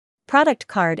Product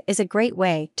card is a great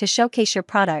way to showcase your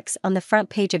products on the front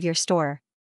page of your store.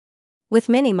 With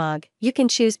Minimog, you can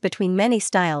choose between many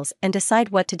styles and decide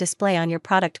what to display on your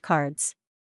product cards.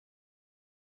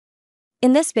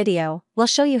 In this video, we'll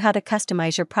show you how to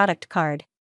customize your product card.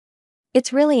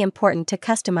 It's really important to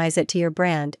customize it to your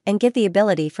brand and give the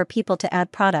ability for people to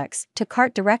add products to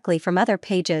cart directly from other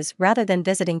pages rather than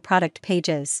visiting product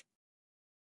pages.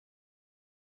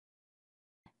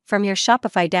 From your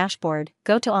Shopify dashboard,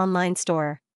 go to Online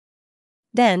Store.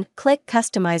 Then, click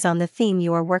Customize on the theme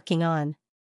you are working on.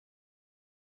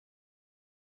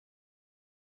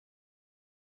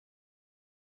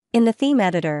 In the Theme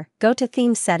Editor, go to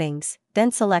Theme Settings,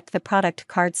 then select the Product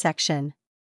Card section.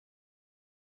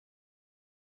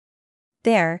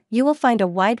 There, you will find a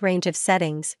wide range of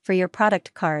settings for your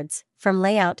product cards, from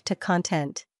layout to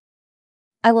content.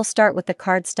 I will start with the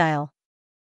card style.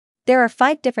 There are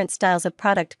 5 different styles of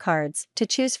product cards to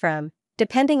choose from,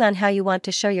 depending on how you want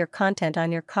to show your content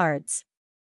on your cards.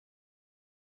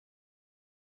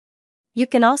 You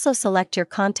can also select your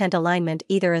content alignment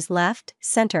either as left,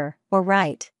 center, or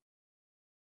right.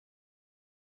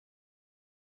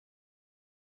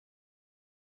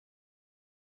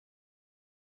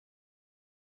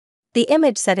 The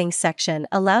Image Settings section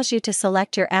allows you to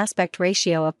select your aspect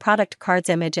ratio of product cards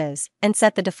images and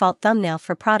set the default thumbnail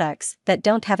for products that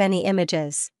don't have any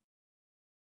images.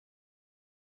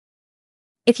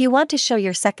 If you want to show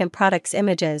your second product's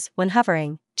images when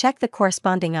hovering, check the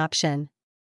corresponding option.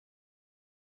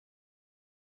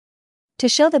 To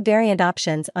show the variant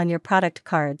options on your product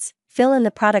cards, fill in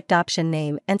the product option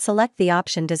name and select the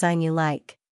option design you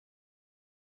like.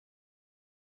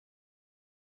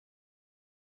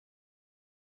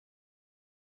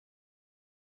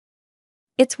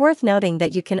 It's worth noting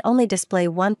that you can only display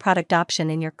one product option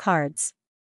in your cards.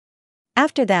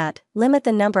 After that, limit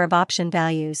the number of option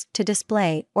values to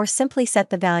display or simply set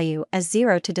the value as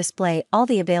 0 to display all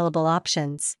the available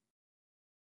options.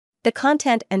 The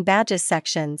Content and Badges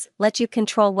sections let you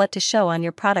control what to show on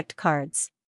your product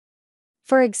cards.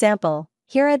 For example,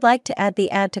 here I'd like to add the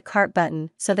Add to Cart button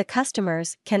so the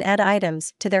customers can add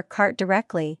items to their cart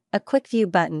directly, a Quick View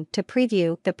button to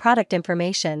preview the product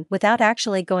information without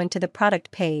actually going to the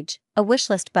product page, a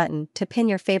Wishlist button to pin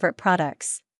your favorite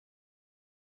products.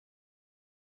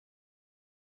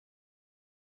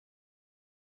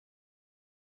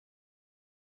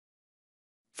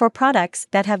 For products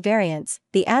that have variants,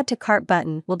 the Add to Cart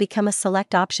button will become a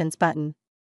Select Options button.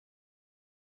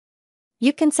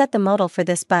 You can set the modal for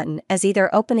this button as either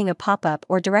opening a pop-up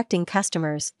or directing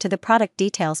customers to the product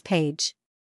details page.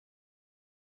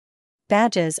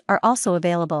 Badges are also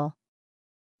available.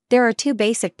 There are 2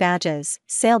 basic badges,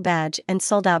 Sale Badge and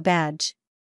Sold Out Badge.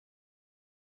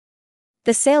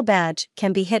 The Sale Badge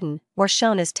can be hidden or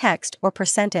shown as text or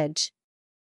percentage.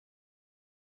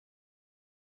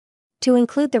 To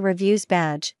include the Reviews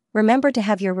badge, remember to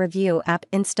have your review app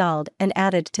installed and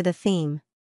added to the theme.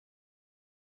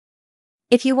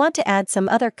 If you want to add some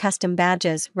other custom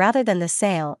badges rather than the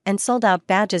sale and sold out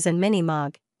badges in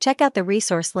Minimog, check out the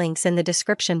resource links in the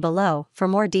description below for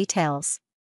more details.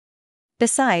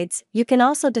 Besides, you can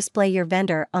also display your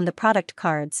vendor on the product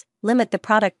cards, limit the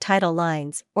product title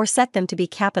lines, or set them to be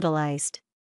capitalized.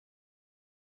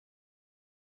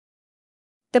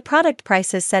 The Product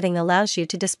Prices setting allows you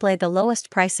to display the lowest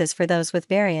prices for those with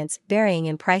variants varying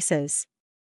in prices.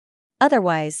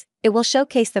 Otherwise, it will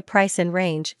showcase the price in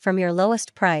range from your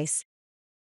lowest price.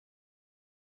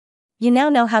 You now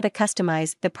know how to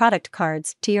customize the product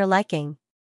cards to your liking.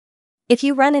 If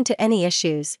you run into any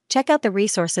issues, check out the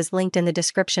resources linked in the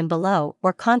description below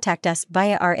or contact us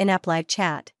via our in-app live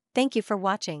chat. Thank you for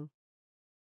watching.